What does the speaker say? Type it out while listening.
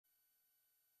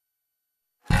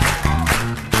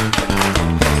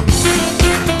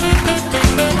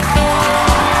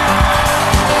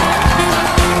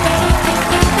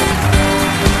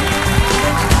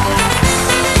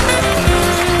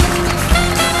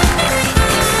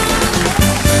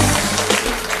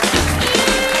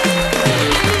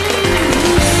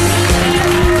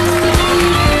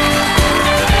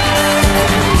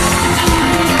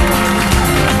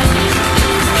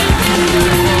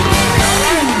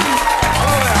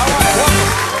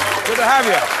have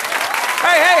you.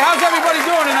 Hey, how's everybody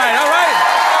doing tonight? All right?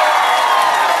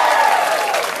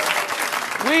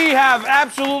 We have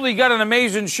absolutely got an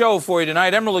amazing show for you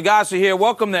tonight. Emeril Lagasse here.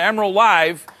 Welcome to Emeril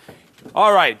Live.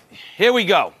 All right, here we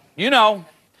go. You know,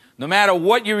 no matter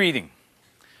what you're eating,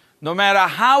 no matter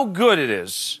how good it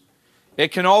is,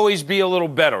 it can always be a little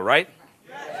better, right?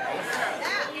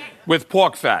 With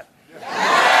pork fat.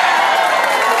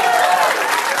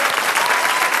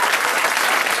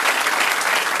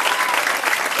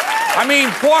 I mean,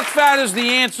 pork fat is the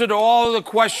answer to all of the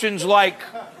questions like,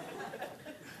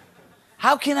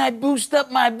 how can I boost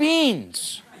up my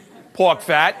beans? Pork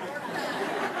fat.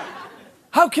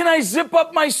 How can I zip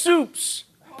up my soups?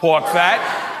 Pork fat.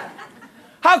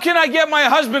 How can I get my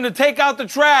husband to take out the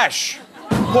trash?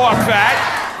 Pork fat.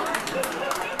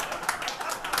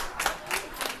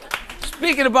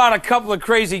 Speaking about a couple of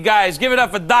crazy guys, give it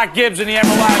up for Doc Gibbs and the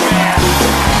Emeril Live Band.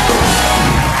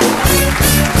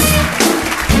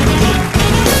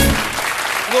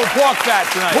 A little pork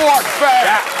fat tonight. Pork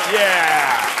fat.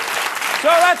 Yeah. So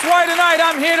that's why tonight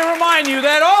I'm here to remind you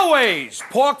that always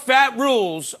pork fat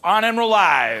rules on Emeril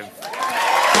Live.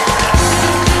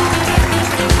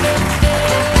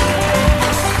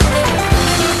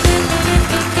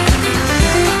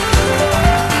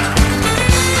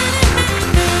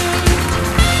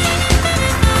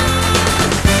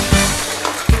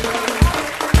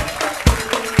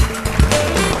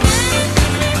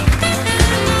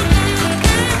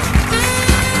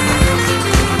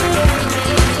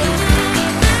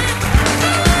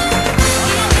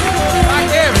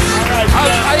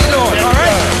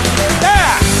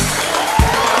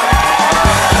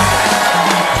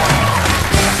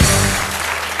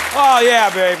 Oh,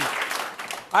 yeah, babe.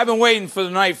 I've been waiting for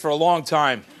the night for a long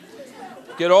time.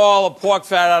 Get all the pork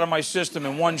fat out of my system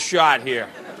in one shot here.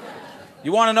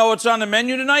 You want to know what's on the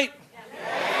menu tonight?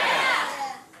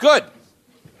 Yeah. Good.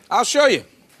 I'll show you.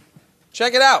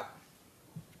 Check it out.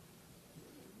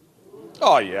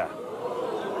 Oh, yeah.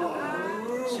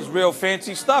 This is real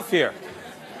fancy stuff here.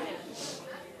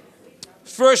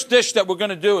 First dish that we're going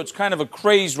to do, it's kind of a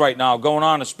craze right now going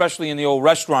on, especially in the old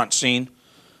restaurant scene.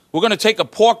 We're going to take a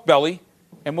pork belly,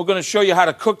 and we're going to show you how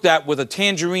to cook that with a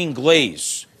tangerine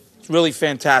glaze. It's really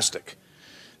fantastic.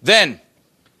 Then,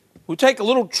 we'll take a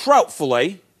little trout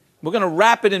fillet. We're going to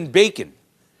wrap it in bacon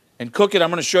and cook it. I'm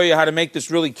going to show you how to make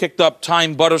this really kicked-up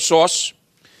thyme butter sauce.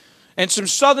 And some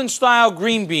southern-style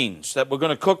green beans that we're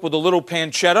going to cook with a little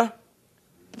pancetta,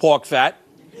 pork fat.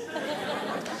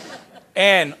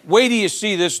 And wait till you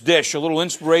see this dish, a little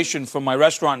inspiration from my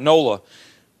restaurant, Nola.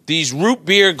 These root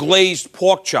beer glazed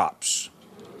pork chops.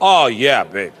 Oh, yeah,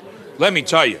 babe. Let me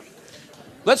tell you.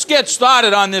 Let's get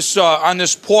started on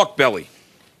this pork belly.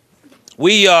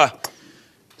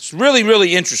 It's really,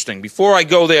 really interesting. Before I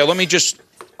go there, let me just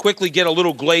quickly get a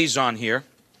little glaze on here.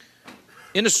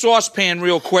 In a saucepan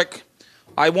real quick,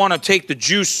 I want to take the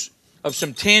juice of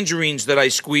some tangerines that I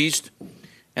squeezed,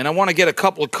 and I want to get a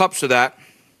couple of cups of that.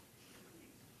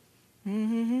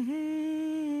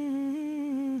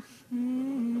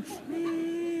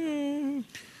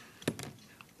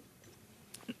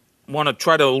 Want to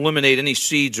try to eliminate any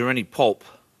seeds or any pulp.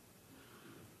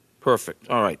 Perfect.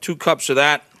 All right, 2 cups of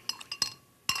that.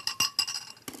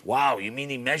 Wow, you mean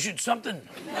he measured something?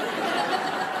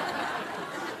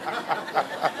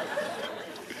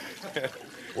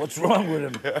 What's wrong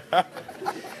with him?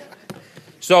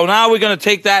 So now we're going to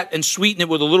take that and sweeten it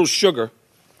with a little sugar.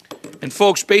 And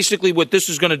folks, basically what this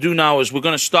is going to do now is we're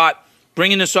going to start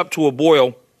bringing this up to a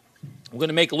boil. We're going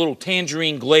to make a little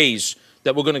tangerine glaze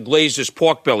that we're going to glaze this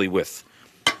pork belly with.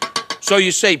 So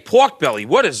you say, pork belly,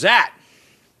 what is that?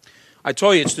 I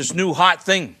tell you, it's this new hot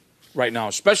thing right now,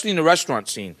 especially in the restaurant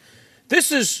scene.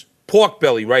 This is pork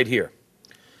belly right here.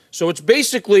 So it's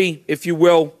basically, if you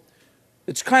will,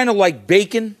 it's kind of like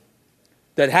bacon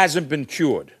that hasn't been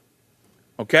cured.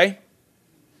 Okay?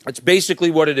 That's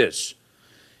basically what it is.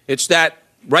 It's that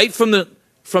right from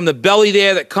the belly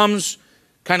there that comes,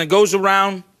 kind of goes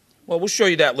around. Well, we'll show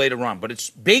you that later on. But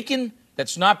it's bacon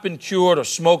that's not been cured or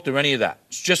smoked or any of that.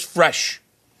 It's just fresh.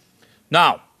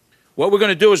 Now, what we're going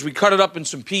to do is we cut it up in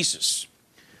some pieces.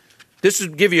 This will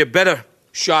give you a better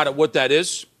shot at what that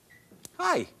is.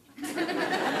 Hi.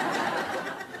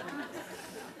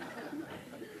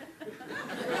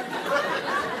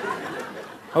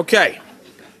 Okay.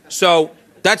 So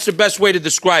that's the best way to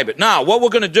describe it. Now, what we're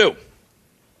going to do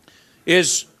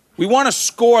is we want to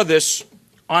score this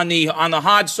on the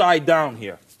hard side down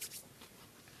here.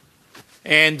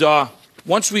 And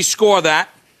once we score that,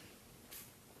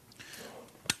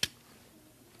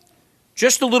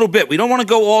 just a little bit. We don't want to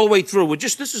go all the way through.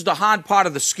 This is the hard part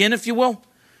of the skin, if you will.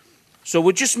 So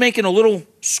we're just making a little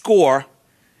score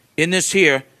in this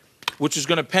here, which is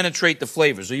going to penetrate the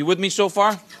flavors. Are you with me so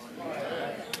far?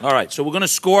 All right, so we're going to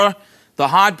score the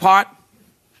hard part.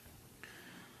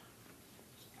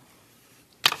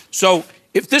 So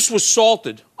if this was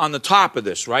salted on the top of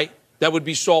this, right, that would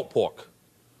be salt pork,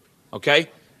 okay?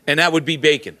 And that would be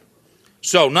bacon.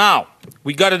 So now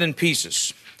we got it in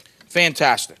pieces.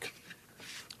 Fantastic.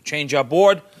 Change our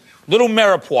board. Little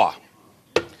mirepoix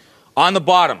on the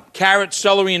bottom. Carrot,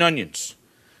 celery, and onions.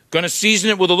 Going to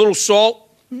season it with a little salt.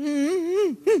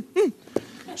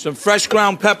 Some fresh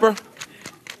ground pepper.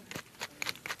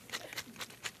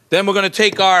 Then we're going to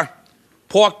take our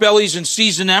pork bellies and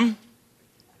season them.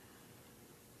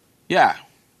 Yeah.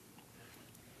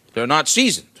 They're not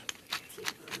seasoned.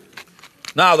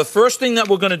 Now, the first thing that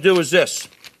we're going to do is this.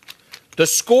 The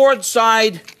scored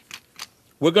side,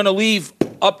 we're going to leave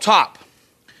up top.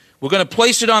 We're going to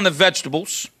place it on the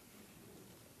vegetables.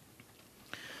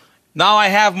 Now I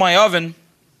have my oven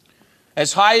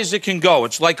as high as it can go.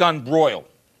 It's like on broil.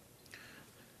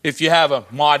 If you have a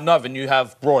modern oven, you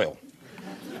have broil.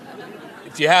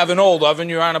 If you have an old oven,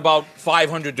 you're on about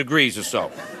 500 degrees or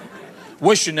so.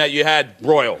 Wishing that you had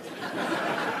broil.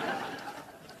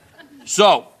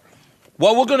 So,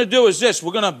 what we're going to do is this.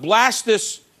 We're going to blast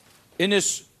this in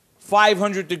this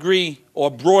 500 degree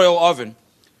or broil oven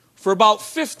for about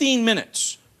 15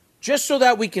 minutes, just so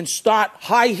that we can start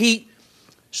high heat,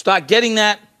 start getting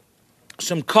that,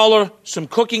 some color, some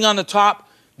cooking on the top.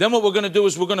 Then what we're going to do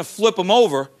is we're going to flip them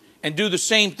over and do the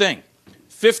same thing.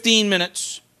 15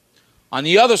 minutes. On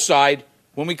the other side,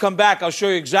 when we come back, I'll show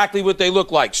you exactly what they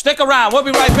look like. Stick around. We'll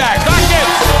be right back. Doc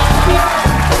Gibbs.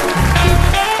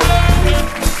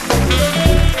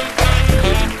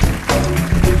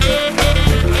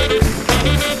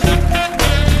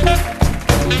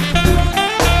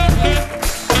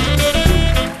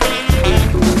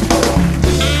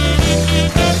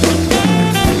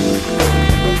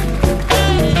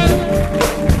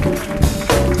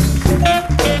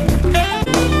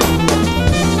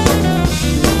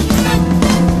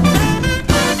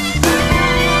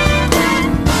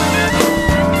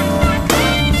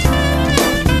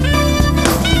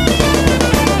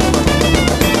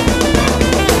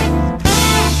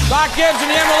 Gibbs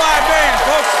and the Emeril Lagasse,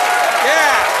 folks.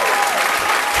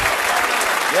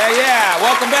 Yeah.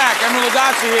 Welcome back. Emeril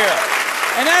Lagasse here.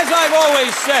 And as I've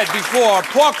always said before,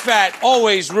 pork fat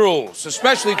always rules,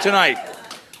 especially tonight.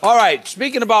 All right,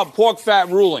 speaking about pork fat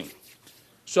ruling.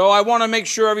 So I want to make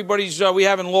sure everybody's, we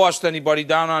haven't lost anybody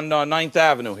down on 9th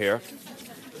Avenue here.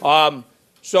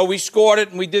 So we scored it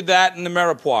and we did that in the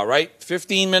mirepoix, right?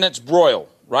 15 minutes broil,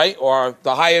 right? Or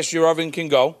the highest your oven can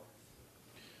go.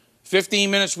 15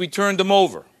 minutes, we turned them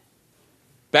over.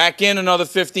 Back in another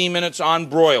 15 minutes on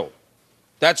broil.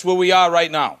 That's where we are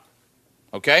right now.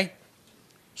 Okay?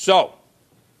 So,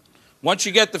 once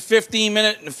you get the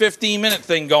 15-minute and the 15-minute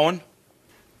thing going,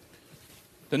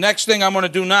 the next thing I'm going to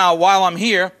do now while I'm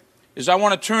here is I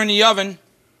want to turn the oven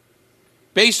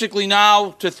basically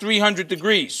now to 300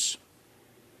 degrees.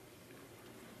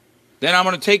 Then I'm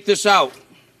going to take this out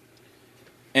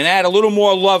and add a little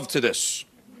more love to this.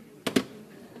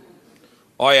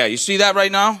 Oh, yeah, you see that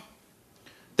right now?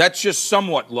 That's just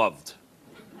somewhat loved.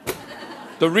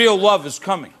 The real love is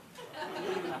coming.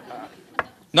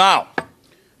 Now,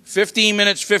 15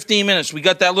 minutes, 15 minutes. We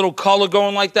got that little color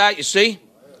going like that, you see?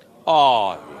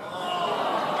 Oh.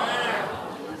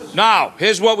 Now,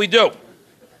 here's what we do.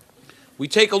 We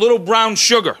take a little brown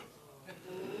sugar.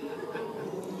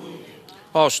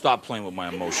 Oh, stop playing with my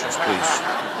emotions, please.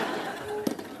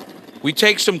 We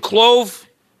take some clove,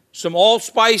 some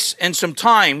allspice, and some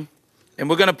thyme, and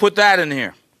we're going to put that in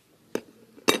here.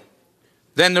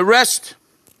 Then the rest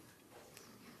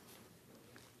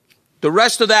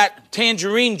of that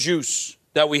tangerine juice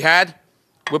that we had,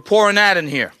 we're pouring that in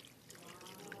here.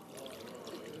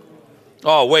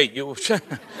 Oh, wait, you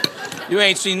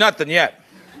ain't seen nothing yet.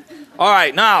 All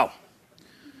right, now,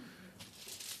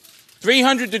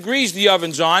 300 degrees the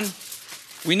oven's on.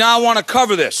 We now want to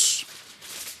cover this.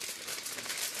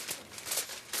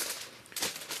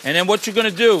 And then what you're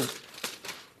going to do,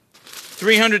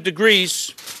 300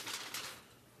 degrees,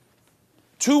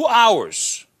 2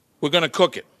 hours, we're going to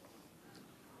cook it.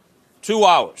 2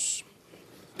 hours.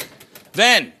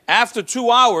 Then, after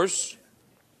 2 hours,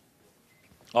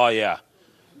 oh yeah,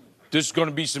 this is going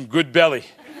to be some good belly.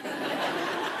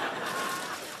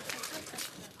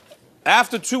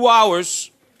 After 2 hours,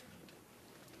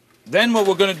 then what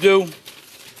we're going to do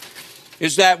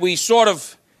is that we sort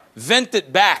of vent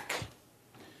it back.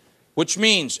 Which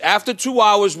means after 2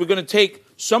 hours, we're going to take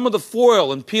some of the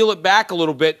foil and peel it back a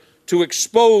little bit to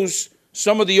expose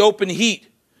some of the open heat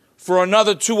for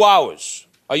another 2 hours.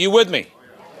 Are you with me?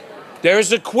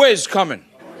 There's a quiz coming.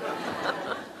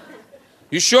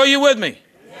 You sure you're with me?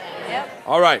 Yep.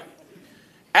 All right.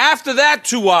 After that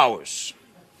 2 hours.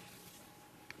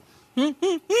 See,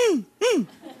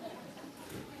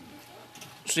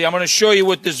 I'm going to show you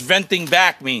what this venting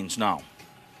back means now.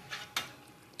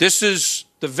 This is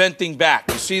the venting back.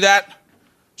 You see that?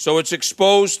 So it's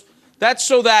exposed. That's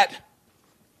so that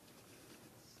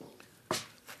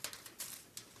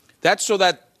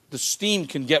the steam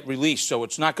can get released, so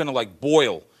it's not going to like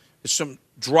boil. There's some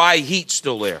dry heat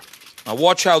still there. Now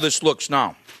watch how this looks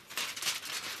now.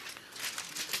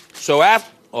 So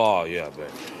after, oh yeah,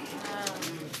 baby.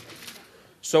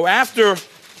 So after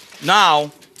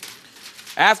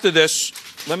this,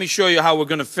 let me show you how we're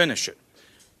going to finish it.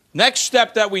 Next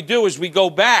step that we do is we go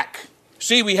back.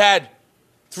 See, we had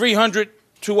 300,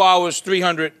 2 hours,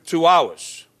 300, 2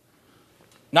 hours.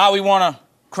 Now we want to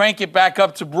crank it back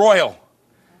up to broil.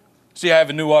 See, I have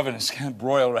a new oven. It's going to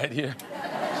broil right here.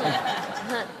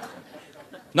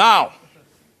 Now,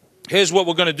 here's what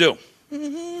we're going to do.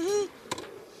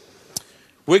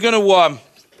 We're going to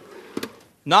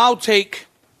now take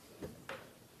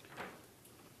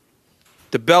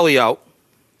the belly out,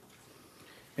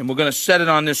 and we're going to set it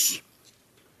on this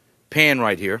pan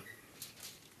right here.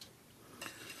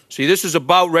 See, this is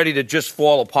about ready to just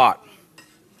fall apart.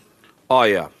 Oh,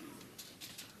 yeah.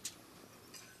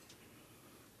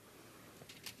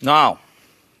 Now.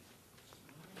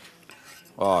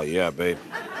 Oh, yeah, babe.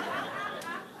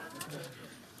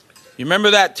 You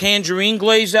remember that tangerine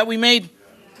glaze that we made?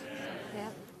 Yeah.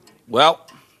 Well,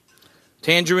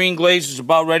 tangerine glaze is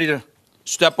about ready to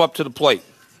step up to the plate.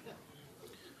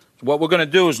 What we're going to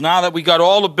do is, now that we got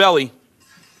all the belly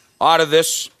out of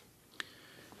this,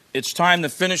 it's time to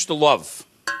finish the love.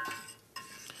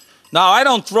 Now, I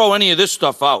don't throw any of this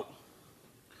stuff out.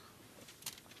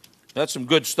 That's some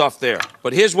good stuff there.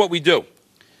 But here's what we do.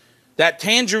 That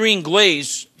tangerine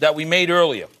glaze that we made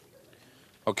earlier,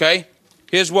 okay?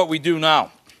 Here's what we do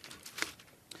now.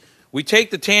 We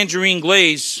take the tangerine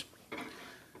glaze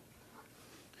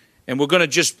and we're going to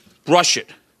just brush it.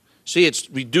 See, it's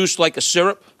reduced like a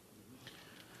syrup.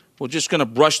 We're just going to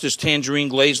brush this tangerine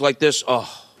glaze like this.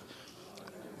 Oh,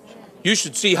 you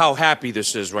should see how happy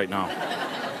this is right now.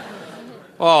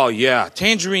 Oh, yeah,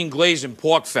 tangerine glaze and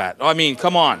pork fat. I mean,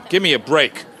 come on, give me a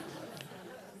break.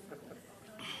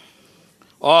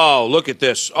 Oh, look at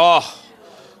this. Oh,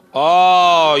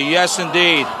 oh, yes,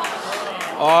 indeed.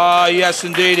 Oh, yes,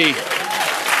 indeedy. All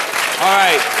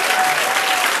right.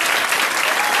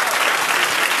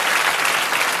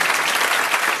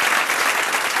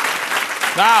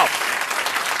 Now,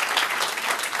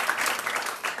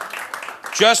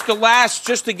 just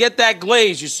to get that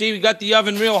glaze, you see, we got the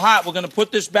oven real hot. We're going to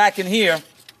put this back in here.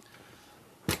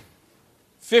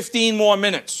 15 more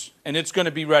minutes, and it's going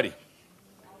to be ready.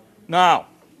 Now,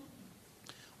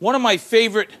 one of my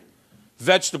favorite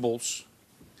vegetables,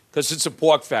 because it's a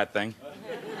pork fat thing,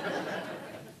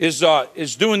 is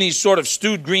doing these sort of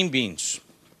stewed green beans.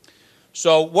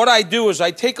 So what I do is I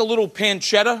take a little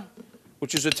pancetta,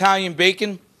 which is Italian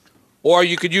bacon, or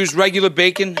you could use regular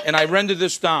bacon, and I render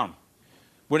this down.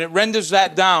 When it renders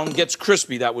that down, gets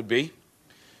crispy, that would be.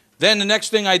 Then the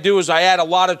next thing I do is I add a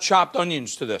lot of chopped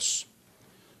onions to this.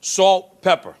 Salt,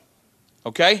 pepper,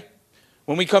 okay?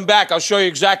 When we come back, I'll show you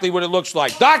exactly what it looks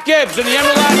like. Doc Gibbs and the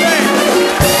Emeril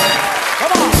Lagasse.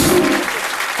 Come on.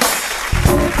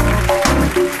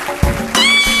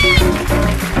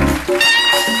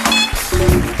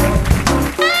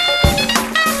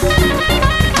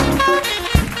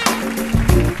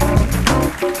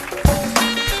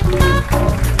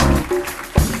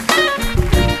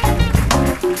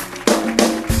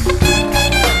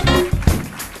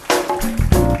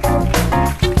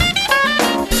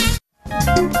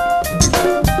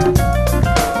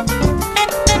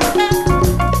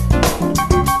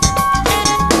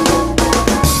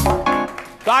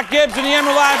 Doc Gibbs and the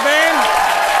Emeril Lagasse Band.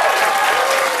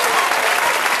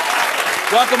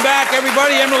 Welcome back,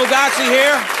 everybody. Emeril Lagasse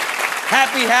here.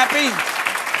 Happy.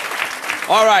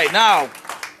 All right, now,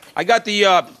 I got the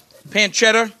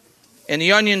pancetta and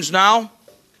the onions now.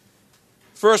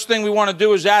 First thing we want to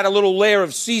do is add a little layer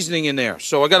of seasoning in there.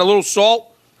 So I got a little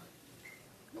salt,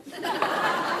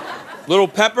 little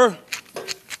pepper.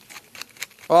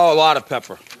 Oh, a lot of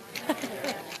pepper.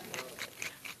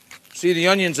 See, the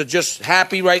onions are just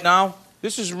happy right now.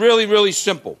 This is really, really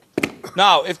simple.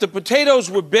 Now, if the potatoes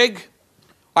were big,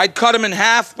 I'd cut them in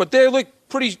half, but they're like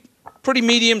pretty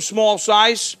medium, small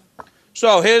size.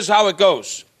 So here's how it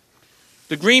goes.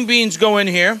 The green beans go in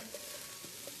here.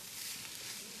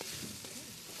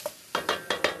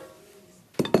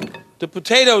 The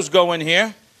potatoes go in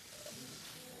here.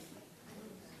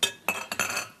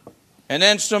 And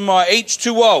then some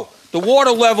H2O. The water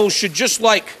level should just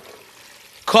like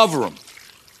cover them.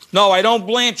 No, I don't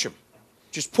blanch them.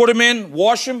 Just put them in,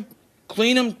 wash them,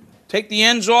 clean them, take the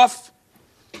ends off.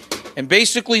 And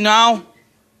basically now,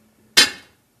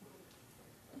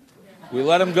 we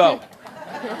let them go.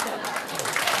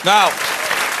 Now,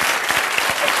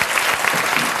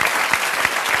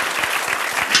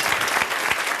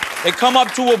 they come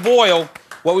up to a boil.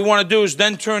 What we want to do is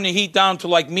then turn the heat down to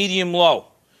like medium-low.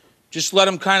 Just let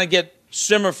them kind of get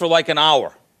simmer for like an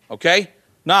hour, okay?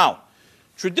 Now,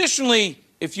 traditionally,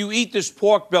 if you eat this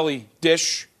pork belly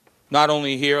dish, not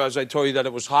only here, as I told you that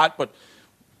it was hot, but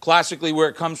classically where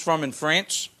it comes from in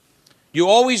France, you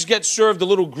always get served a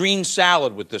little green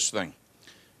salad with this thing.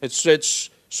 It's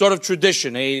sort of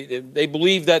tradition. They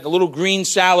believe that a little green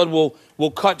salad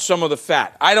will cut some of the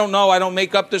fat. I don't know. I don't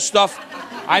make up this stuff.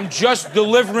 I'm just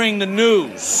delivering the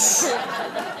news.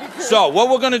 So what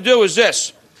we're going to do is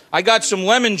this. I got some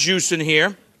lemon juice in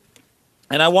here,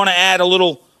 and I want to add a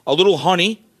little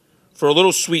honey for a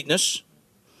little sweetness.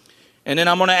 And then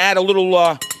I'm going to add a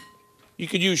little, you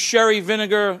could use sherry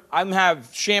vinegar. I have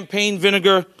champagne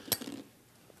vinegar,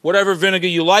 whatever vinegar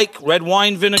you like. Red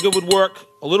wine vinegar would work.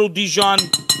 A little Dijon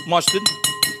mustard.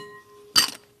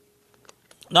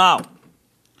 Now,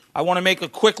 I want to make a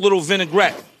quick little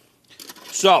vinaigrette.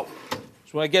 So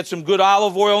I get some good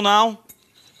olive oil now.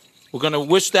 We're going to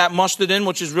whisk that mustard in,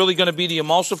 which is really going to be the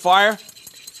emulsifier.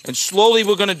 And slowly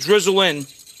we're going to drizzle in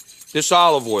this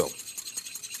olive oil.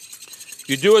 If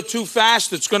you do it too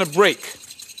fast, it's going to break.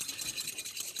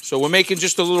 So we're making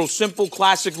just a little simple,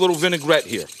 classic little vinaigrette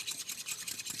here.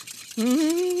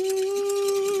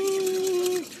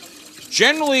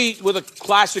 Generally, with a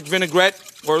classic vinaigrette,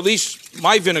 or at least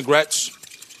my vinaigrettes,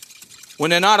 when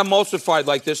they're not emulsified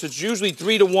like this, it's usually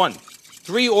 3 to 1.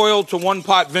 3 oil to 1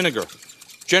 pot vinegar.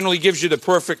 Generally gives you the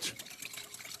perfect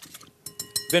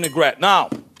vinaigrette. Now,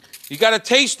 you got to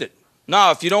taste it.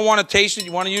 Now, if you don't want to taste it,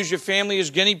 you want to use your family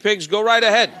as guinea pigs, go right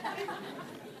ahead.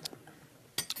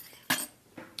 A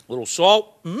little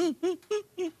salt.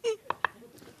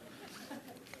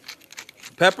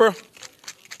 Pepper.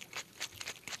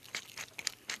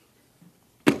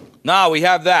 Now we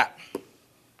have that.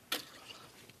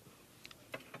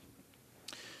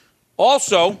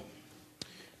 Also,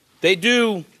 they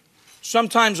do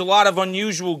sometimes a lot of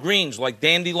unusual greens, like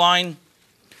dandelion,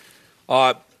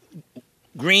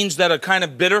 greens that are kind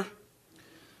of bitter.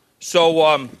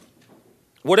 So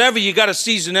whatever, you got to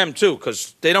season them too,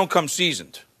 because they don't come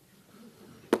seasoned.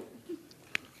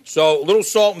 So a little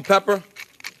salt and pepper.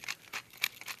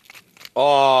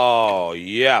 Oh,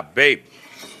 yeah, babe.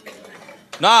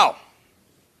 Now,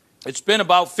 it's been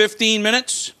about 15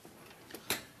 minutes.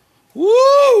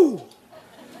 Woo!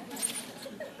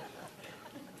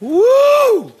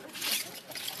 Woo!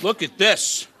 Look at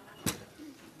this.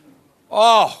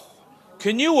 Oh,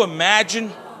 can you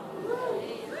imagine?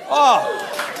 Oh.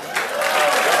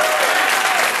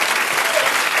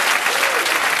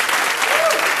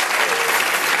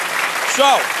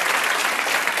 So,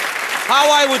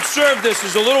 how I would serve this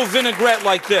is a little vinaigrette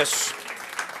like this,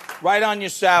 right on your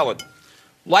salad.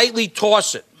 Lightly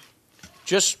toss it.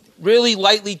 Just really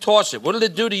lightly toss it. What did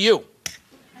it do to you?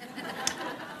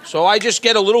 So I just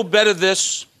get a little bit of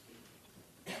this.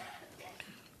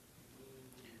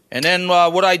 And then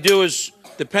what I do is,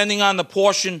 depending on the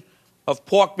portion of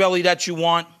pork belly that you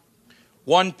want,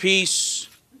 1 piece,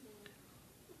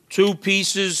 2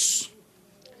 pieces,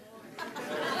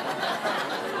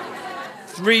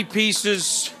 3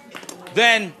 pieces.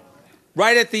 Then,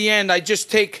 right at the end, I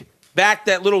just take back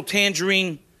that little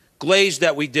tangerine glaze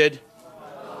that we did.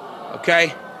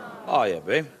 Okay? Oh, yeah,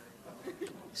 babe.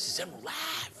 This is Emeril live.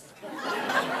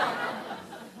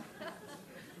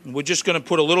 We're just going to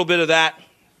put a little bit of that,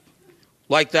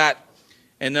 like that.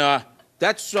 And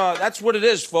that's what it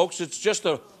is, folks. It's just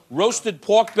a roasted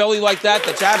pork belly like that.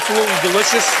 That's absolutely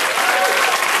delicious.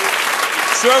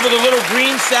 Serve with a little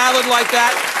green salad like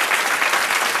that.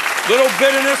 Little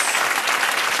bitterness.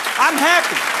 I'm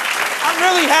happy. I'm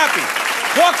really happy.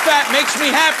 Pork fat makes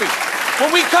me happy. When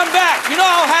we come back, you know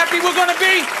how happy we're going to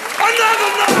be? Another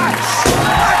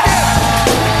notch!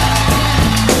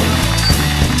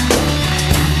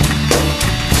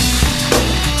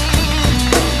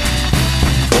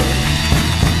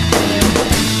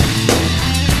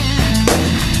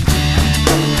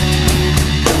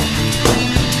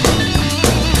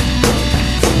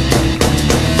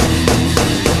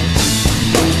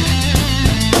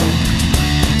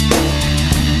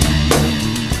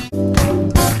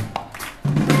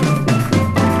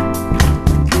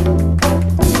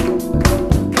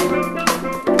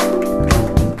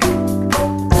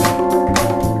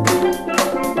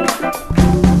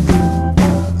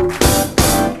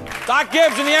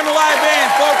 Emeril Lagasse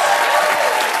Band, folks.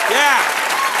 Yeah.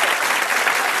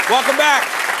 Welcome back.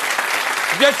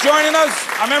 Just joining us,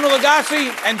 I'm Emeril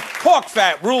Lagasse, and pork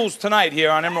fat rules tonight here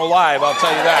on Emeril Live, I'll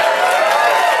tell you that.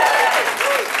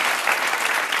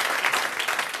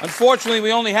 Unfortunately,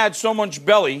 we only had so much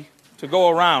belly to go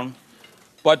around,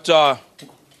 but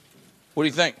what do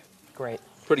you think? Great.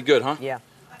 Pretty good, huh? Yeah.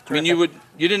 I mean, you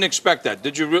didn't expect that,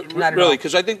 did you? Not at really? all.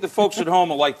 Because I think the folks at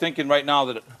home are like thinking right now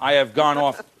that I have gone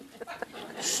off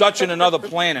such in another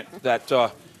planet that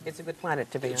It's a good planet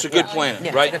to be on. it's a good planet,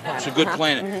 Yeah, right? it's a good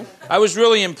planet. It's a good planet. I was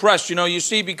really impressed, you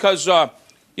see, because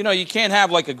you can't have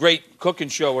like a great cooking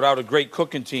show without a great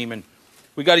cooking team, and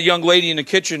we got a young lady in the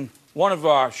kitchen, one of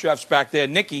our chefs back there,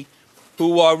 Nikki,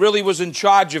 who really was in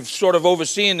charge of sort of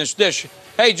overseeing this dish.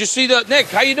 Hey, did you see the Nick?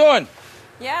 How you doing?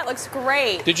 Yeah, it looks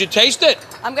great. Did you taste it?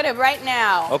 I'm gonna right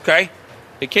now. Okay.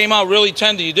 It came out really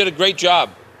tender. You did a great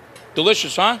job.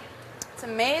 Delicious, huh? It's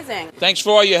amazing. Thanks for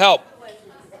all your help.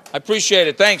 I appreciate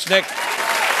it. Thanks, Nick.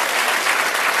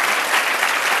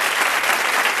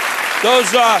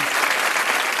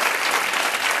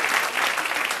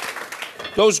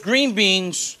 Those green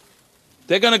beans,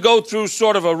 they're going to go through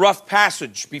sort of a rough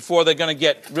passage before they're going to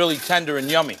get really tender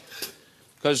and yummy.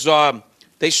 Because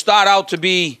they start out to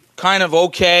be kind of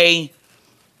okay,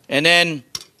 and then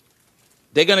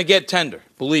they're going to get tender.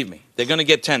 Believe me, they're going to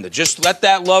get tender. Just let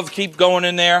that love keep going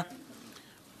in there.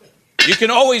 You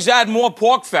can always add more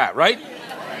pork fat, right?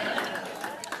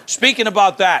 Speaking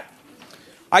about that,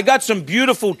 I got some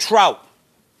beautiful trout,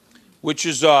 which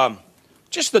is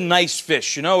just a nice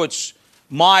fish. It's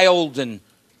mild and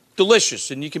delicious,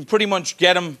 and you can pretty much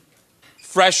get them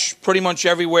fresh pretty much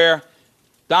everywhere.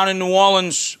 Down in New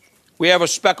Orleans, we have a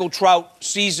speckled trout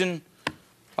season.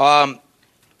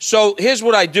 So here's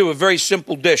what I do, a very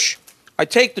simple dish. I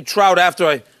take the trout after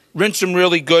I rinse them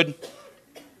really good,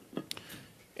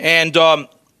 and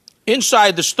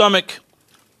inside the stomach,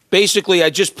 basically I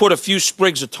just put a few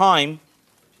sprigs of thyme,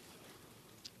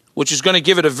 which is going to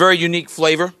give it a very unique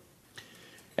flavor.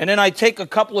 And then I take a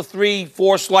couple of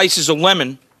 3-4 slices of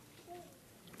lemon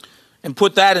and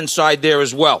put that inside there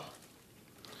as well.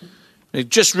 It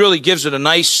just really gives it a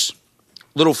nice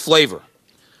little flavor.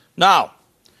 Now,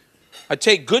 I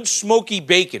take good smoky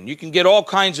bacon. You can get all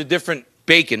kinds of different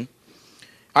bacon.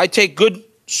 I take good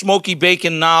smoky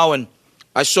bacon now, and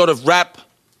I sort of wrap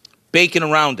bacon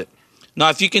around it. Now,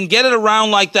 if you can get it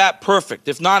around like that, perfect.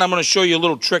 If not, I'm going to show you a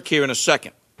little trick here in a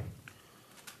second.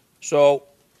 So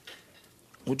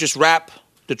we'll just wrap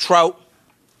the trout.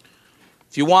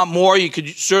 If you want more, you could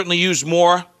certainly use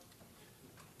more.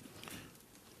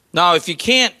 Now, if you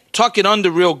can't tuck it under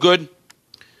real good,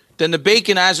 then the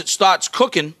bacon, as it starts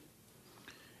cooking,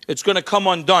 it's going to come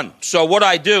undone. So what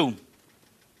I do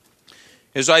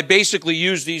is I basically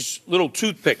use these little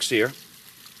toothpicks here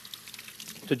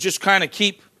to just kind of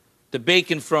keep the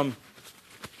bacon from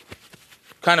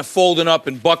kind of folding up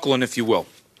and buckling, if you will.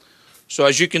 So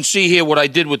as you can see here, what I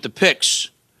did with the picks,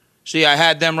 see, I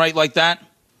had them right like that.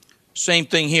 Same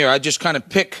thing here. I just kind of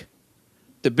pick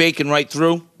the bacon right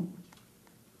through.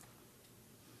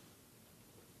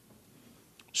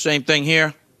 Same thing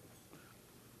here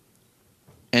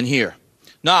and here.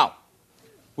 Now,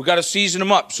 we got to season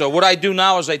them up. So what I do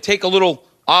now is I take a little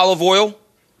olive oil,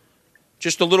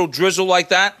 just a little drizzle like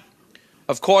that.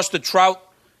 Of course, the trout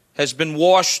has been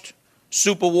washed,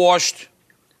 super washed,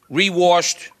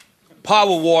 re-washed,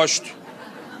 power washed,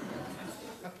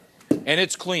 and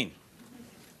it's clean.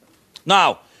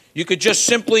 Now, you could just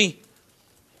simply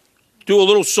do a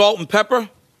little salt and pepper,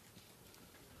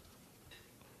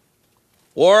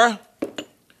 or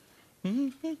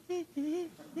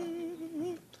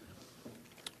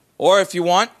if you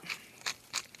want,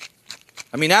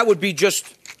 I mean, that would be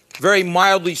just very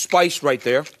mildly spiced right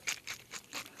there.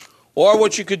 Or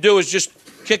what you could do is just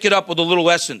kick it up with a little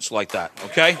essence like that,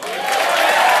 okay?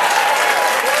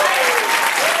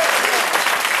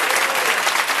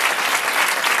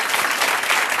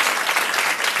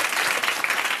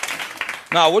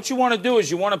 Now, what you want to do is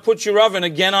you want to put your oven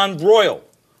again on broil,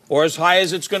 or as high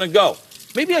as it's going to go.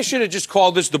 Maybe I should have just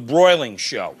called this the broiling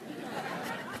show.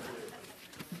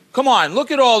 Come on,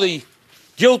 look at all the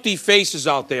guilty faces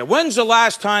out there. When's the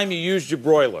last time you used your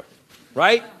broiler,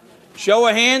 right? Show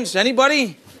of hands,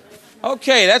 anybody?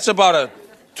 Okay, that's about a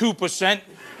 2%.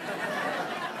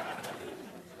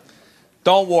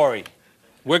 Don't worry.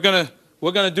 We're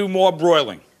gonna do more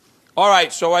broiling. All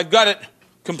right, so I've got it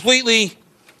completely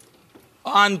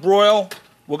on broil.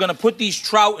 We're going to put these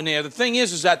trout in there. The thing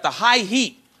is that the high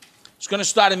heat is going to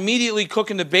start immediately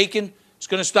cooking the bacon. It's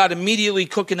going to start immediately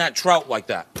cooking that trout like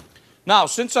that. Now,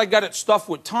 since I got it stuffed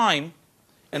with thyme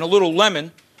and a little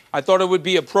lemon, I thought it would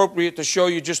be appropriate to show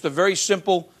you just a very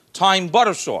simple thyme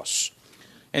butter sauce.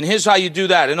 And here's how you do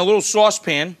that. In a little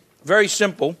saucepan, very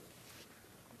simple,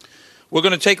 we're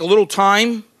going to take a little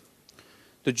thyme,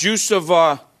 the juice of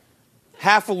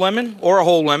half a lemon or a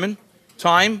whole lemon,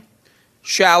 thyme,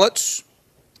 shallots,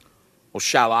 or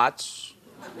shallots.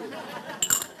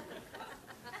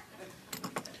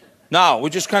 Now, we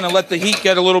just kind of let the heat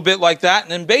get a little bit like that,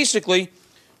 and then basically,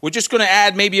 we're just going to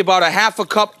add maybe about a half a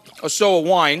cup or so of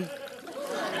wine.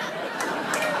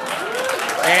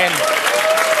 And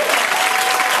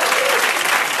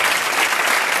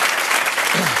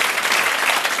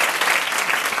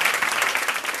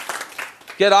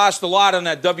get asked a lot on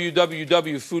that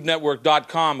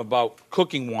www.foodnetwork.com about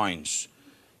cooking wines.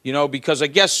 You know, because I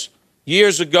guess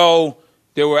years ago,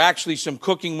 there were actually some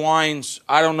cooking wines.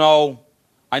 I don't know.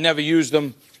 I never used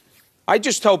them. I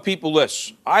just tell people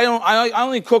this. I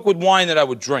only cook with wine that I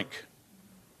would drink.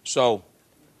 So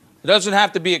it doesn't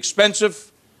have to be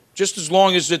expensive, just as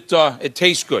long as it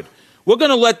tastes good. We're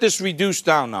going to let this reduce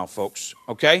down now, folks,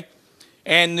 okay?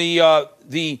 And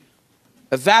the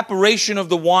evaporation of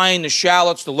the wine, the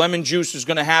shallots, the lemon juice is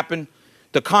going to happen.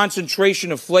 The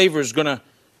concentration of flavor is going to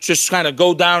just kind of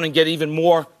go down and get even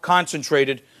more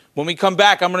concentrated. When we come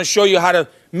back, I'm going to show you how to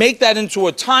make that into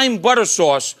a thyme butter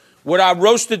sauce with our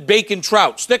roasted bacon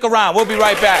trout. Stick around. We'll be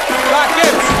right back. Doc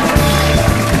Gibbs.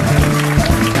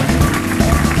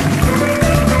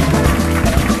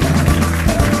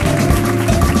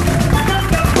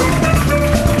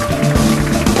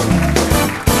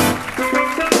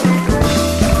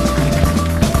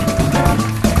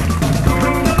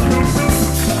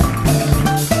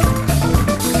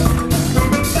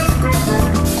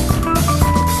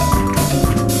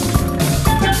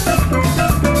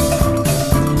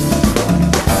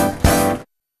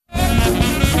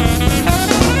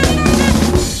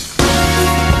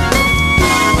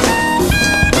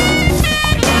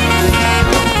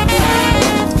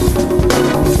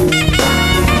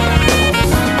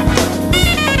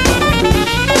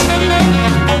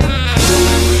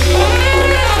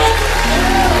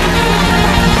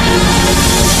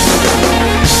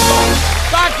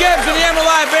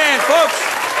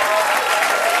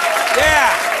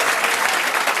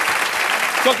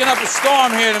 Cooking up a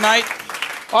storm here tonight.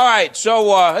 All right,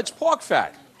 so it's pork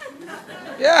fat.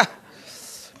 Yeah.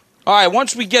 All right,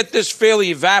 once we get this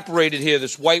fairly evaporated here,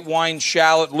 this white wine,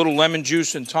 shallot, little lemon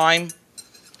juice, and thyme,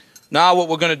 now what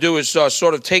we're going to do is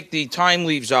sort of take the thyme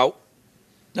leaves out.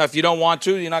 Now, if you don't want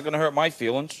to, you're not going to hurt my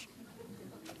feelings.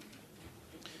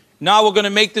 Now we're going to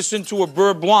make this into a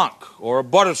beurre blanc, or a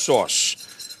butter sauce.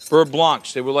 Beurre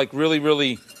blancs, they were like really,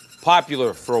 really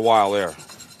popular for a while there.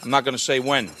 I'm not going to say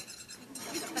when.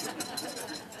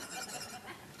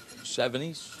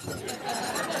 70s.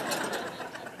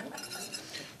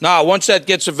 Now, once that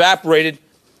gets evaporated,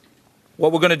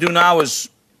 what we're going to do now is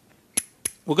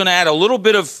we're going to add a little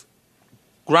bit of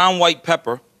ground white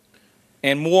pepper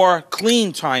and more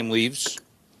clean thyme leaves.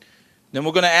 Then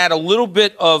we're going to add a little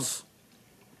bit of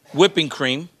whipping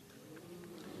cream.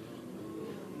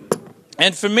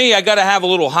 And for me, I got to have a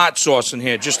little hot sauce in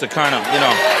here just to kind of, you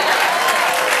know,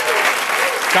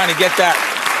 kind of get that.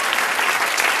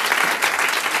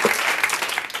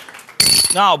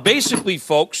 Now, basically,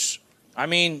 folks, I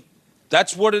mean,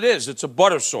 that's what it is. It's a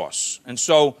butter sauce. And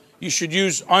so you should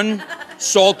use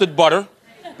unsalted butter,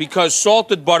 because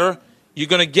salted butter, you're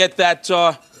going to get that,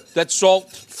 that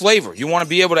salt flavor. You want to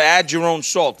be able to add your own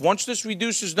salt. Once this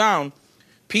reduces down,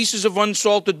 pieces of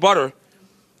unsalted butter,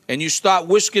 and you start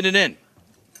whisking it in.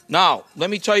 Now, let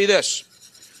me tell you this.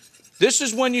 This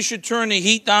is when you should turn the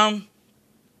heat down,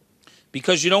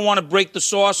 because you don't want to break the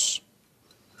sauce.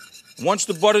 Once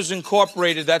the butter's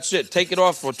incorporated, that's it. Take it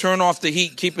off or turn off the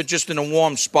heat. Keep it just in a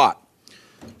warm spot.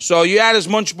 So you add as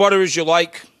much butter as you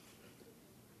like.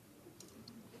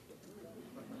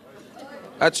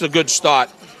 That's a good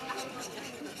start.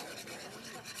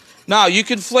 Now, you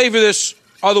can flavor this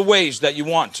other ways that you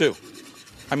want to.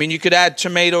 I mean, you could add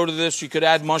tomato to this. You could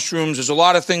add mushrooms. There's a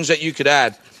lot of things that you could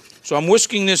add. So I'm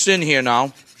whisking this in here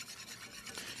now.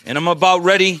 And I'm about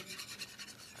ready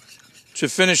to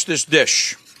finish this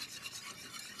dish.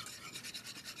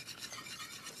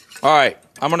 All right,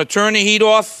 I'm going to turn the heat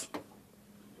off.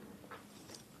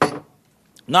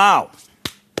 Now,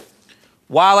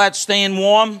 while that's staying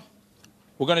warm,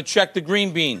 we're going to check the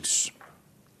green beans.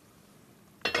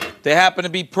 They happen to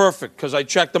be perfect because I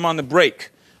checked them on the break.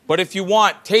 But if you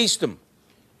want, taste them.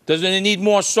 Does it need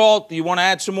more salt? Do you want to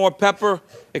add some more pepper,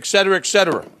 et cetera, et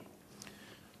cetera?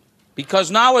 Because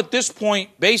now at this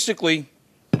point, basically,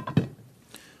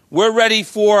 we're ready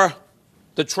for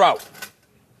the trout.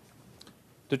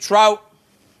 The trout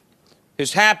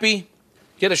is happy,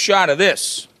 get a shot of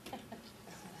this.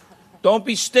 Don't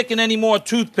be sticking any more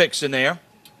toothpicks in there.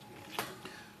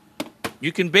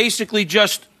 You can basically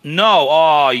just know,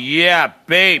 oh yeah,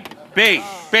 babe, babe,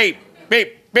 babe, babe,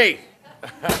 babe.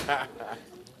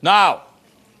 Now,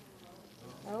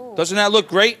 doesn't that look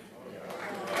great?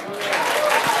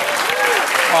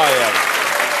 Oh yeah.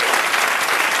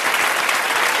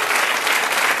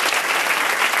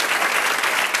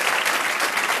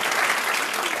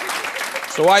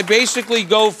 So I basically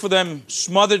go for them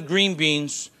smothered green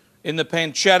beans in the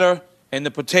pancetta and the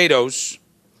potatoes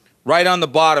right on the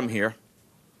bottom here.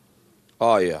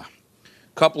 Oh, yeah.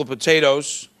 Couple of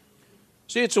potatoes.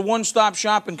 See, it's a one-stop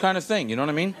shopping kind of thing, you know what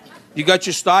I mean? You got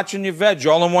your starch and your veg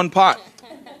all in one pot.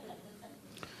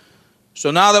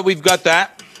 So now that we've got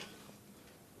that,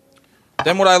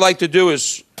 then what I like to do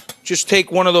is just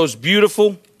take one of those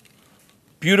beautiful,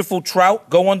 beautiful trout,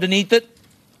 go underneath it.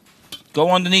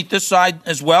 Go underneath this side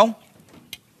as well.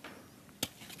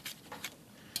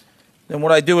 Then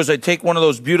what I do is I take one of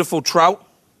those beautiful trout,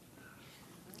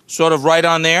 sort of right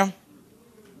on there.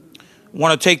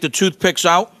 Want to take the toothpicks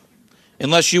out,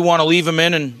 unless you want to leave them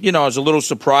in and, you know, as a little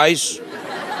surprise.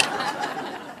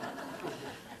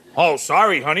 Oh,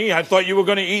 sorry, honey. I thought you were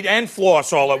going to eat and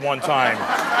floss all at one time.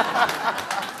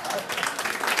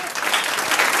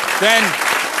 Then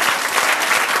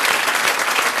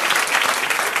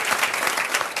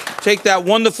take that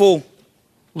wonderful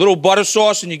little butter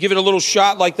sauce and you give it a little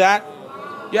shot like that.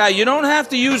 Yeah, you don't have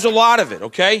to use a lot of it,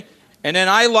 okay? And then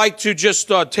I like to just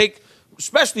take,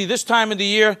 especially this time of the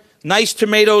year, nice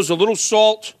tomatoes, a little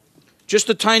salt, just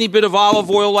a tiny bit of olive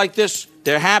oil like this.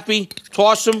 They're happy.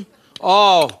 Toss them.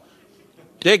 Oh,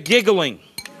 they're giggling.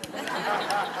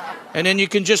 And then you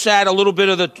can just add a little bit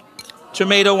of the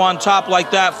tomato on top like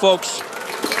that, folks.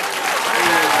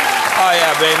 Oh,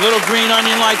 yeah, babe. Little green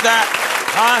onion like that.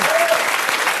 Huh?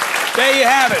 There you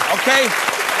have it, okay?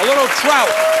 A little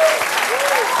trout.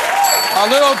 A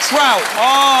little trout.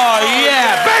 Oh,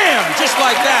 yeah. Bam! Just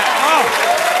like that. Oh.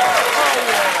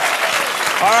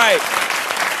 All right.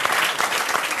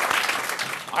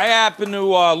 I happen to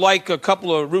like a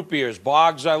couple of root beers.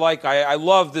 Boggs I like. I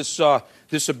love this,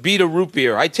 this Abita root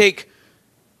beer. I take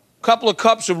a couple of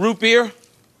cups of root beer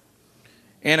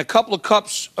and a couple of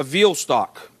cups of veal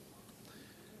stock.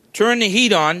 Turn the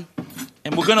heat on.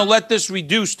 And we're going to let this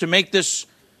reduce to make this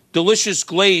delicious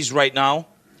glaze right now,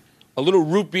 a little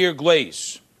root beer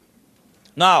glaze.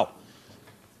 Now,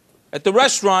 at the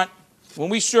restaurant, when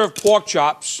we serve pork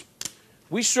chops,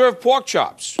 we serve pork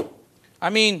chops. I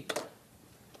mean,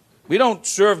 we don't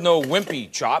serve no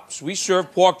wimpy chops. We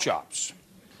serve pork chops.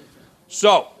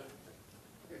 So,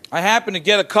 I happen to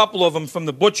get a couple of them from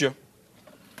the butcher.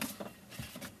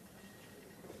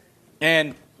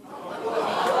 And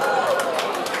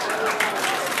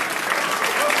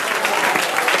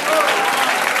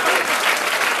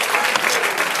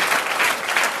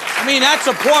I mean, that's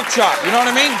a pork chop, you know what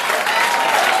I mean?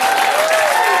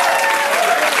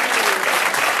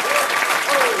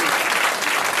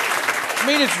 I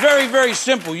mean, it's very, very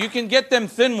simple. You can get them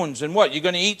thin ones, and what, you're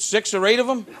going to eat 6 or 8 of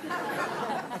them?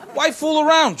 Why fool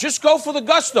around? Just go for the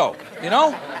gusto, you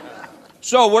know?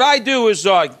 So what I do is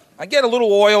I get a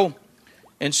little oil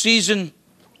and season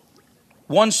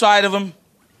one side of them.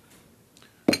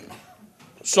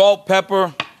 Salt,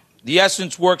 pepper, the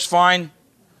essence works fine.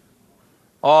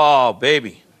 Oh,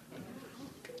 baby.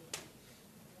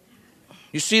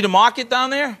 You see the market down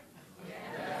there?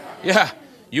 Yeah.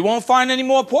 You won't find any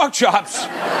more pork chops.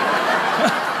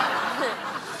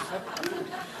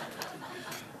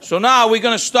 So now we're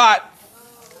going to start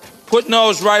putting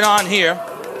those right on here.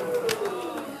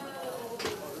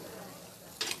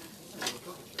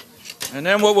 And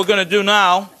then what we're going to do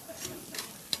now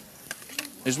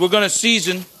is we're going to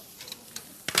season.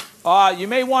 You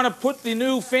may want to put the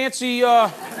new fancy, oh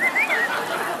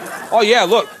yeah,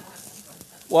 look.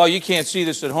 Well, you can't see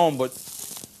this at home, but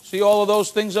see all of those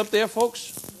things up there,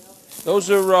 folks? Those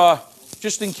are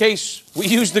just in case we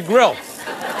use the grill.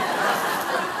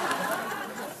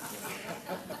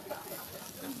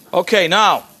 Okay,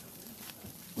 now,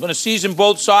 I'm going to season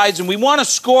both sides, and we want to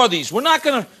score these. We're not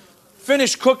going to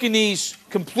finish cooking these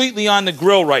completely on the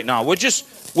grill right now. We're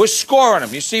scoring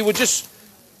them. You see, we're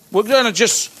going to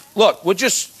just, look, we're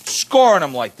just scoring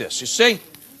them like this, you see?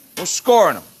 We're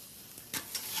scoring them.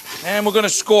 And we're going to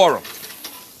score them.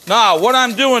 Now, what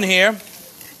I'm doing here,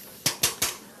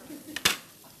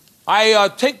 I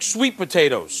take sweet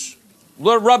potatoes,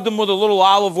 rub them with a little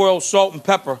olive oil, salt, and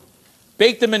pepper,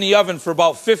 bake them in the oven for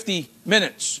about 50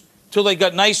 minutes till they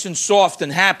got nice and soft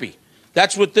and happy.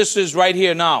 That's what this is right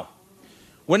here now.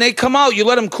 When they come out, you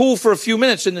let them cool for a few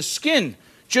minutes, and the skin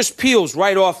just peels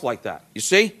right off like that. You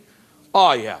see?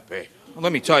 Oh, yeah, babe.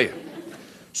 Let me tell you.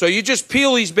 So you just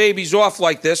peel these babies off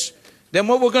like this. Then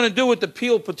what we're going to do with the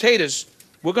peeled potatoes,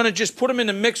 we're going to just put them in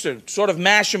the mixer, sort of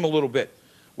mash them a little bit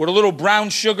with a little brown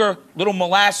sugar, a little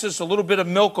molasses, a little bit of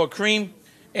milk or cream,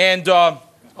 and a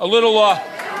little help.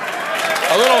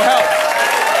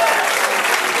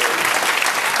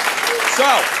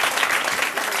 So,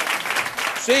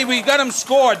 see, we got them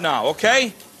scored now,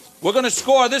 okay? We're going to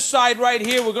score this side right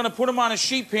here. We're going to put them on a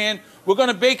sheet pan. We're going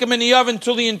to bake them in the oven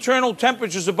till the internal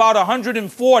temperature is about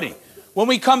 140. When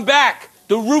we come back,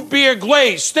 the root beer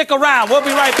glaze. Stick around. We'll be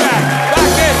right back.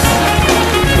 Back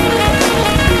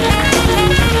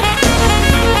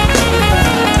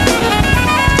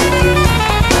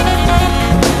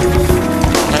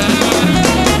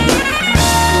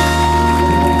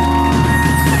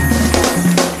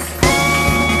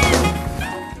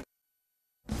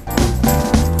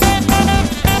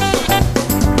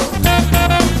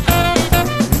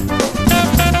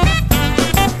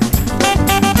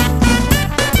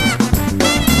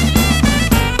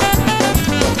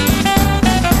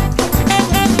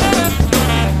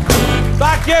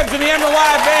in. To the Emeril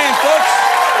Lagasse Band, folks.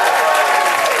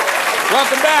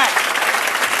 Welcome back.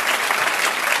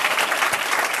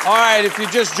 All right, if you're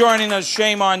just joining us,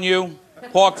 shame on you.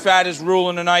 Pork fat is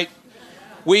ruling tonight.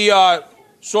 We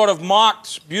sort of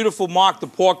mocked the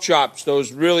pork chops,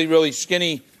 those really, really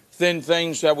skinny, thin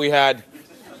things that we had.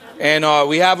 And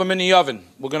we have them in the oven.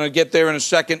 We're going to get there in a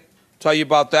second, tell you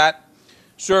about that.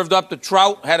 Served up the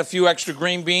trout, had a few extra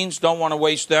green beans, don't want to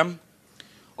waste them.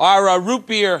 Our root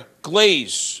beer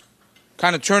glaze,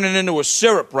 kind of turning into a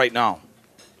syrup right now.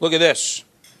 Look at this.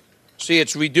 See,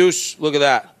 it's reduced. Look at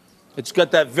that. It's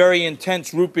got that very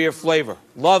intense root beer flavor.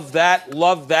 Love that,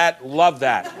 love that, love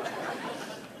that.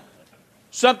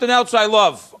 Something else I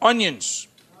love, onions.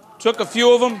 Took a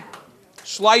few of them,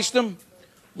 sliced them,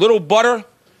 little butter,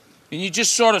 and you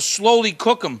just sort of slowly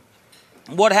cook them.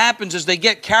 What happens is they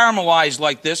get caramelized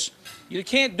like this. You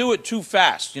can't do it too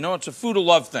fast. You know, it's a food of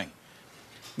love thing.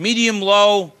 Medium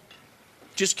low,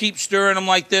 just keep stirring them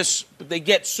like this, but they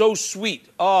get so sweet.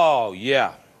 Oh,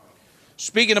 yeah.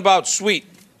 Speaking about sweet,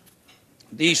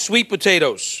 these sweet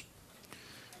potatoes.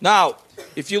 Now,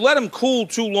 if you let them cool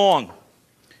too long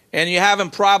and you're having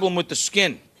a problem with the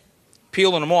skin,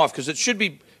 peeling them off, because it should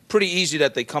be pretty easy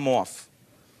that they come off.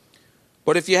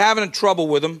 But if you're having trouble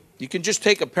with them, you can just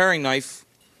take a paring knife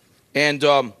and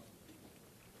that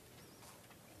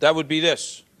would be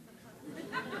this.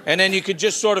 And then you could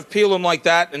just sort of peel them like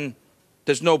that, and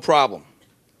there's no problem.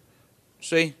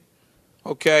 See?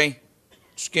 Okay.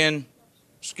 Skin,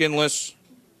 skinless.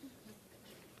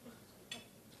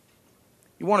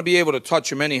 You want to be able to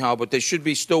touch them anyhow, but they should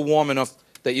be still warm enough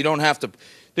that you don't have to.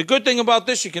 The good thing about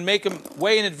this, you can make them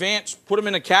way in advance, put them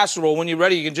in a casserole. When you're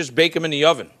ready, you can just bake them in the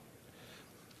oven.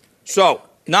 So,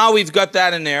 now we've got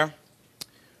that in there.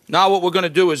 Now what we're going to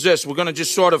do is this. We're going to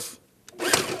just sort of,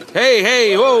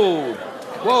 hey, whoa.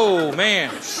 Whoa,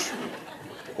 man.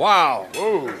 Wow.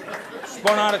 Whoa.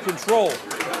 Spun out of control.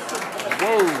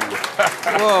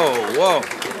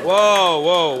 Whoa.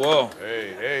 Whoa.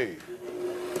 Hey.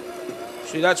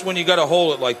 See, that's when you got to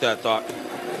hold it like that, Doc.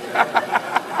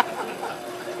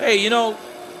 Hey, you know,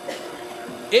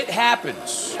 it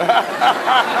happens.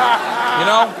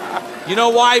 You know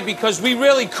why? Because we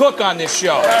really cook on this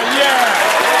show. Yeah.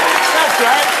 That's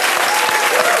right.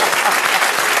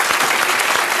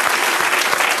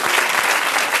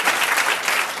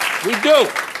 We do.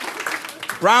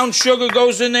 Brown sugar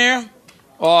goes in there.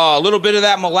 Oh, a little bit of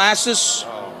that molasses.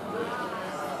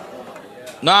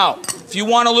 Now, if you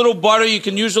want a little butter, you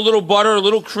can use a little butter, a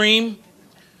little cream.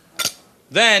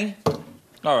 Then,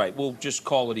 all right, we'll just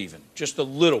call it even. Just a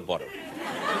little butter.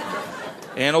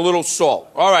 And a little salt.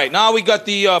 All right, now we got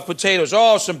the potatoes.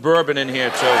 Oh, some bourbon in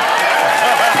here, too.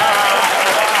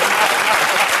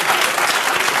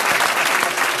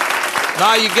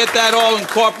 Now you get that all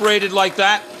incorporated like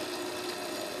that.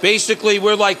 Basically,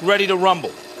 we're like ready to rumble.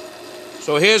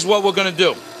 So here's what we're going to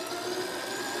do.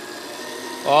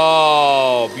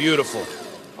 Oh, beautiful.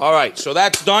 All right, so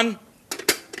that's done.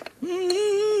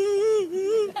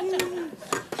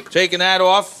 Taking that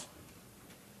off.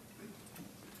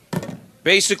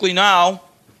 Basically now,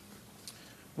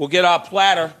 we'll get our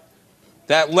platter.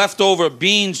 That leftover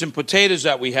beans and potatoes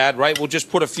that we had, right? We'll just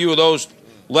put a few of those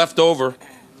left over.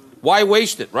 Why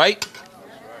waste it, right?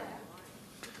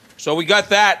 So we got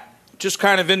that just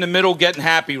kind of in the middle, getting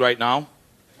happy right now.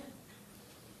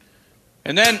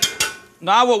 And then,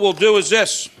 now what we'll do is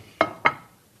this.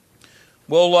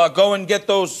 We'll go and get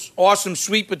those awesome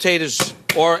sweet potatoes,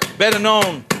 or better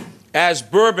known as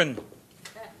bourbon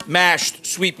mashed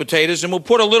sweet potatoes, and we'll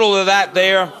put a little of that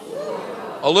there,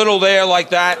 a little there like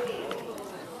that,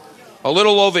 a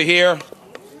little over here.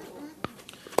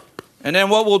 And then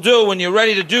what we'll do when you're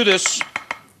ready to do this,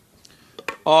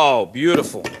 oh,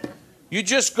 beautiful. You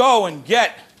just go and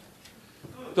get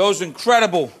those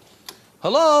incredible,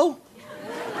 hello?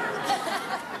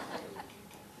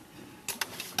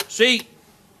 See,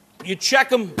 you check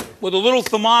them with a little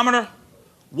thermometer,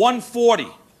 140.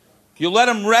 You let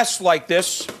them rest like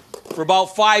this for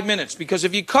about 5 minutes, because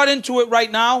if you cut into it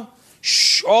right now,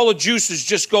 all the juices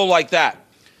just go like that.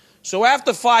 So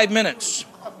after 5 minutes,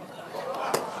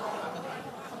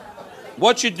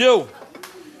 what you do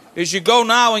is you go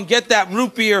now and get that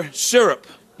root beer syrup,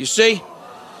 you see?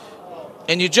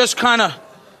 And you just kind of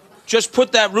just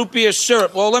put that root beer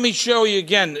syrup. Well, let me show you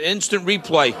again, instant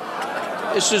replay.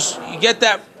 This is, you get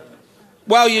that,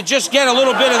 well, you just get a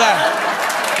little bit of that.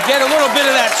 You get a little bit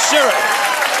of that syrup,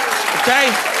 okay?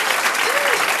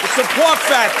 It's a pork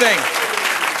fat thing.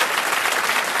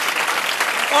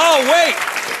 Oh, wait.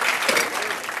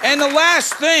 And the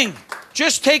last thing,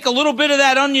 just take a little bit of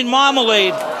that onion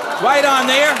marmalade right on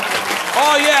there.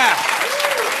 Oh, yeah.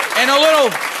 And a little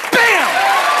bam!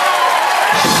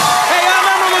 Hey, I'm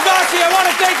Emeril Lagasse. I want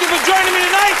to thank you for joining me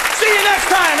tonight. See you next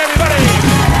time, everybody.